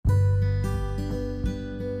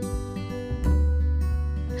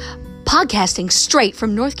Podcasting straight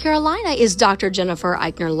from North Carolina is Dr. Jennifer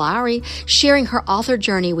Eichner Lowry, sharing her author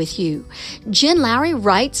journey with you. Jen Lowry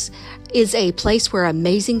Writes is a place where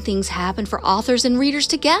amazing things happen for authors and readers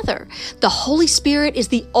together. The Holy Spirit is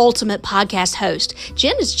the ultimate podcast host.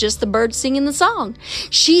 Jen is just the bird singing the song.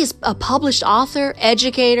 She is a published author,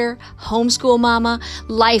 educator, homeschool mama,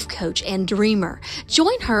 life coach, and dreamer.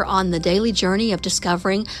 Join her on the daily journey of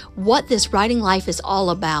discovering what this writing life is all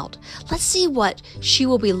about. Let's see what she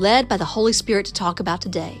will be led by the Holy Spirit to talk about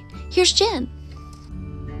today. Here's Jen.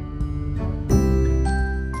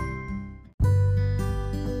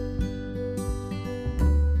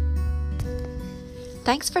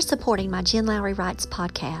 Thanks for supporting my Jen Lowry Writes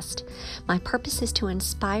podcast. My purpose is to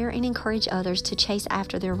inspire and encourage others to chase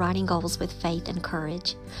after their writing goals with faith and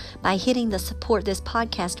courage. By hitting the support this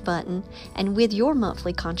podcast button and with your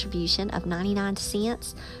monthly contribution of 99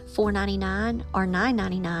 cents, $4.99, or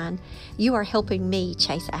 $9.99, you are helping me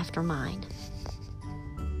chase after mine.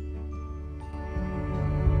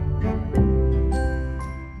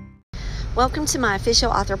 Welcome to my official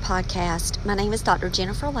author podcast. My name is Dr.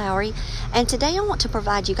 Jennifer Lowry, and today I want to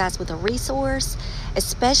provide you guys with a resource,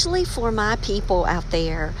 especially for my people out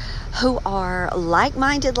there who are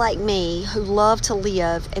like-minded like me, who love to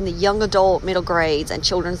live in the young adult, middle grades, and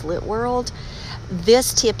children's lit world.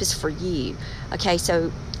 This tip is for you. Okay,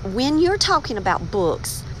 so when you're talking about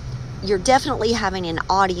books, you're definitely having an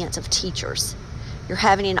audience of teachers. You're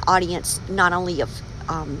having an audience not only of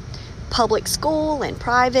public school and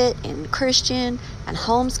private and Christian and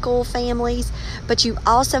homeschool families, but you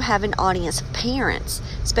also have an audience of parents,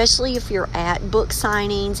 especially if you're at book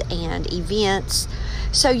signings and events.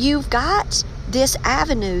 So you've got this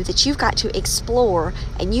avenue that you've got to explore,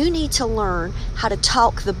 and you need to learn how to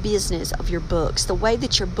talk the business of your books, the way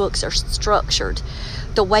that your books are structured,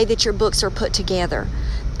 the way that your books are put together.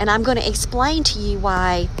 And I'm going to explain to you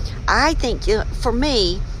why I think, for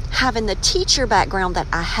me, having the teacher background that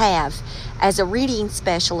I have as a reading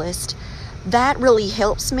specialist, that really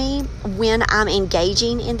helps me when I'm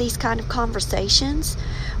engaging in these kind of conversations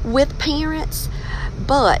with parents.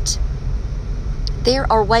 But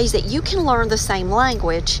there are ways that you can learn the same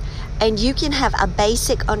language and you can have a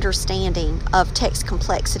basic understanding of text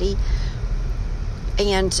complexity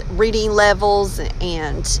and reading levels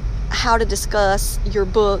and how to discuss your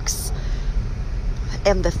books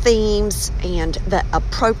and the themes and the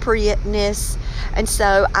appropriateness. And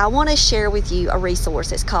so I want to share with you a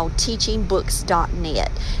resource. It's called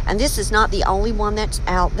teachingbooks.net. And this is not the only one that's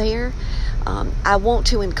out there. I want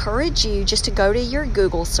to encourage you just to go to your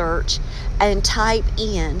Google search and type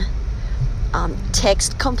in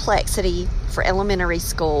text complexity for elementary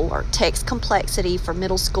school or text complexity for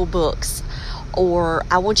middle school books. Or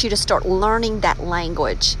I want you to start learning that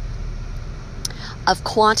language of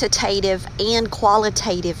quantitative and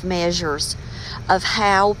qualitative measures of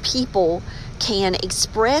how people can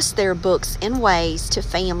express their books in ways to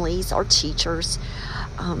families or teachers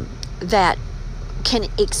that can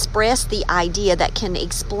express the idea, that can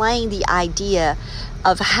explain the idea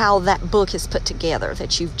of how that book is put together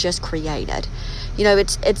that you've just created. You know,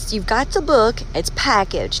 it's you've got the book, it's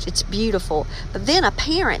packaged, it's beautiful, but then a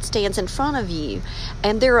parent stands in front of you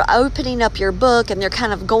and they're opening up your book and they're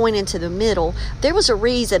kind of going into the middle. There was a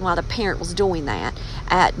reason why the parent was doing that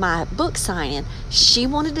at my book signing. She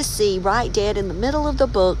wanted to see right dead in the middle of the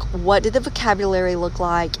book, what did the vocabulary look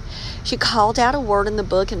like. She called out a word in the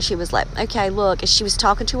book and she was like, okay, look, as she was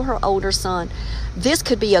talking to her older son, this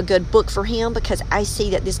could be a good book for him because I see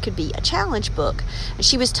that this could be a challenge book. And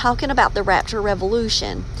she was talking about the Rapture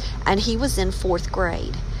Revolution, and he was in 4th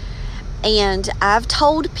grade. And I've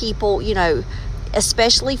told people, you know,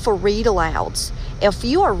 especially for read alouds, if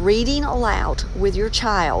you are reading aloud with your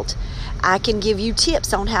child, I can give you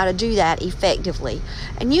tips on how to do that effectively.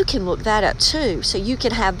 And you can look that up too, so you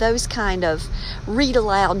can have those kind of read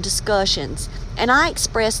aloud discussions. And I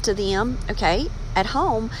expressed to them, okay, at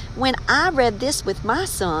home, when I read this with my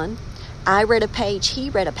son, I read a page, he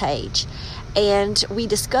read a page, and we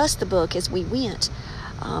discussed the book as we went.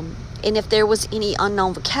 And if there was any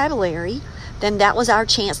unknown vocabulary, then that was our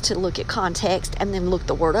chance to look at context and then look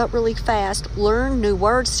the word up really fast, learn new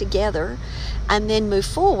words together, and then move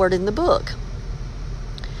forward in the book.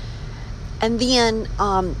 And then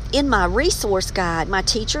in my resource guide, my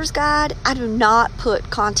teacher's guide, I do not put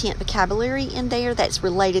content vocabulary in there that's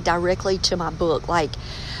related directly to my book. Like,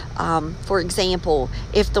 for example,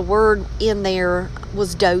 if the word in there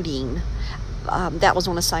was doting, that was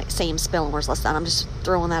one of Sam's spelling words last night. I'm just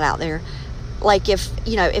throwing that out there. Like if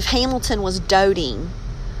Hamilton was doting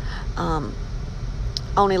on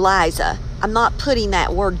Eliza, I'm not putting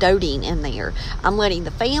that word doting in there. I'm letting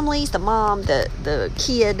the families, the mom, the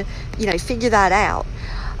kid, figure that out.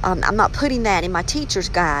 I'm not putting that in my teacher's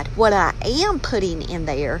guide. What I am putting in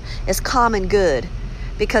there is common good,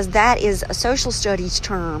 because that is a social studies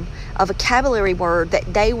term, a vocabulary word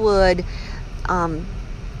that they would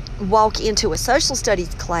walk into a social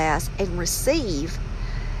studies class and receive.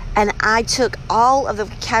 And I took all of the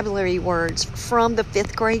vocabulary words from the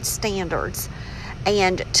 5th grade standards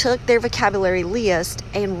and took their vocabulary list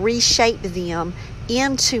and reshaped them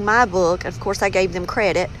into my book. Of course, I gave them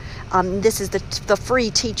credit. This is the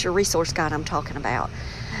free teacher resource guide I'm talking about.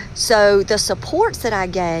 So the supports that I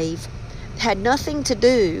gave had nothing to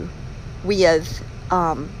do with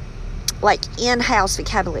like in-house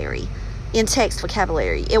vocabulary, in-text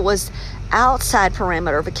vocabulary. It was outside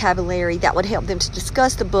parameter vocabulary that would help them to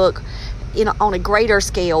discuss the book on a greater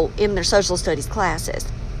scale in their social studies classes.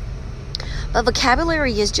 But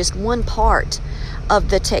vocabulary is just one part of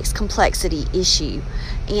the text complexity issue,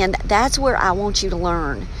 and that's where I want you to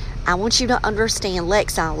learn. I want you to understand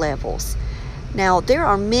lexile levels. Now, there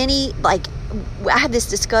are many, I had this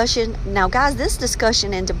discussion. Now, guys, this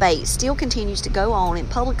discussion and debate still continues to go on in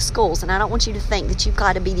public schools, and I don't want you to think that you've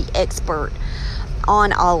got to be the expert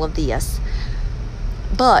on all of this.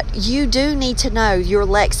 But you do need to know your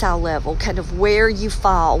lexile level, kind of where you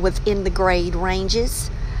fall within the grade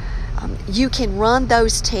ranges. You can run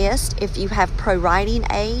those tests if you have Pro Writing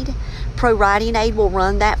Aid. Pro Writing Aid will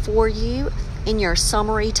run that for you in your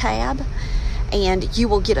summary tab, and you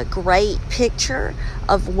will get a great picture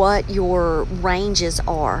of what your ranges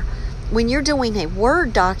are. When you're doing a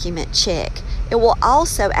Word document check, it will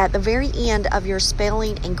also, at the very end of your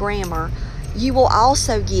spelling and grammar, you will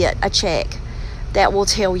also get a check that will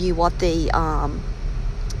tell you what the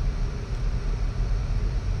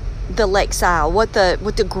lexile, what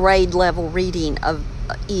the grade level reading of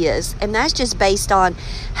is. And that's just based on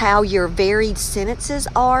how your varied sentences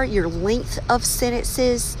are, your length of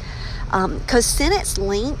sentences, because sentence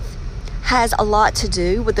length has a lot to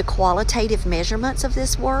do with the qualitative measurements of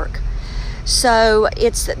this work. So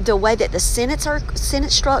it's the way that the sentence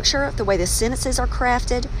structure, the way the sentences are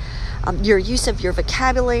crafted, your use of your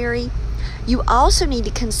vocabulary. You also need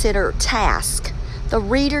to consider task, the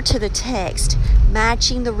reader to the text,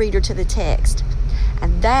 matching the reader to the text.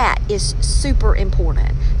 And that is super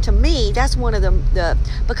important. To me, that's one of the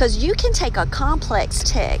because you can take a complex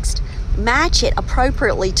text, match it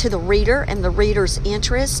appropriately to the reader and the reader's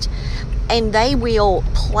interest, and they will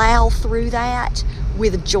plow through that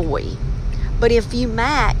with joy. But if you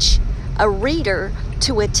match a reader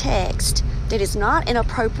to a text that is not an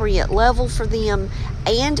appropriate level for them,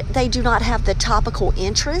 and they do not have the topical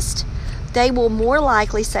interest, they will more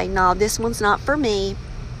likely say, no, this one's not for me.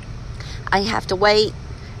 I have to wait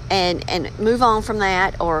and move on from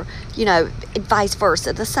that, or, vice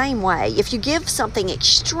versa. The same way, if you give something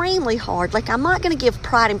extremely hard, like I'm not going to give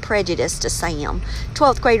Pride and Prejudice to Sam.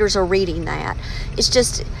 12th graders are reading that. It's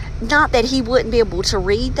just not that he wouldn't be able to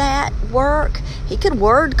read that work. He could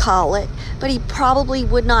word call it, but he probably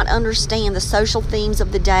would not understand the social themes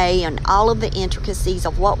of the day and all of the intricacies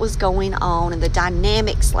of what was going on and the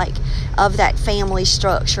dynamics of that family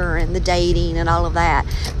structure and the dating and all of that.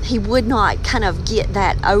 He would not kind of get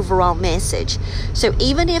that overall message. So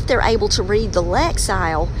even if they're able to read the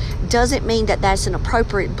lexile, doesn't mean that that's an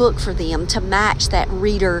appropriate book for them to match that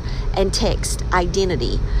reader and text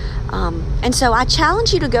identity. And so I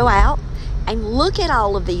challenge you to go out and look at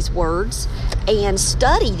all of these words and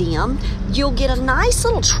study them. You'll get a nice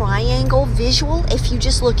little triangle visual if you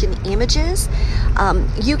just look in images.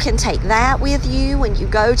 You can take that with you when you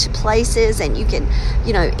go to places, and you can,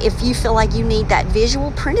 if you feel like you need that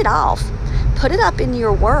visual, print it off. Put it up in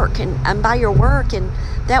your work and by your work, and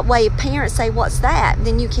that way if parents say, what's that?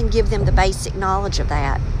 Then you can give them the basic knowledge of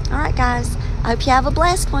that. All right, guys. I hope you have a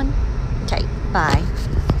blessed one. Okay, bye.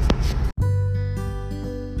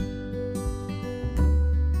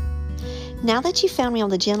 Now that you've found me on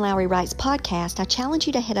the Jen Lowry Writes podcast, I challenge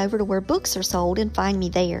you to head over to where books are sold and find me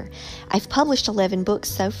there. I've published 11 books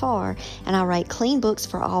so far, and I write clean books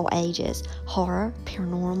for all ages. Horror,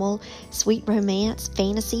 paranormal, sweet romance,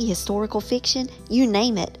 fantasy, historical fiction, you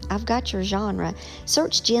name it. I've got your genre.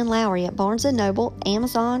 Search Jen Lowry at Barnes & Noble,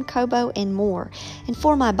 Amazon, Kobo, and more. And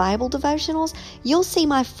for my Bible devotionals, you'll see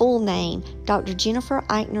my full name, Dr. Jennifer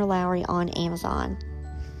Eichner Lowry, on Amazon.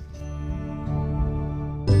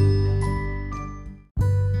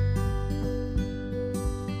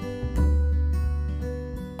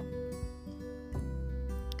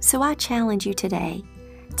 So I challenge you today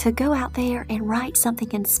to go out there and write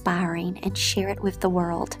something inspiring and share it with the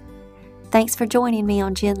world. Thanks for joining me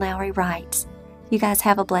on Jen Lowry Writes. You guys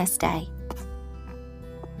have a blessed day.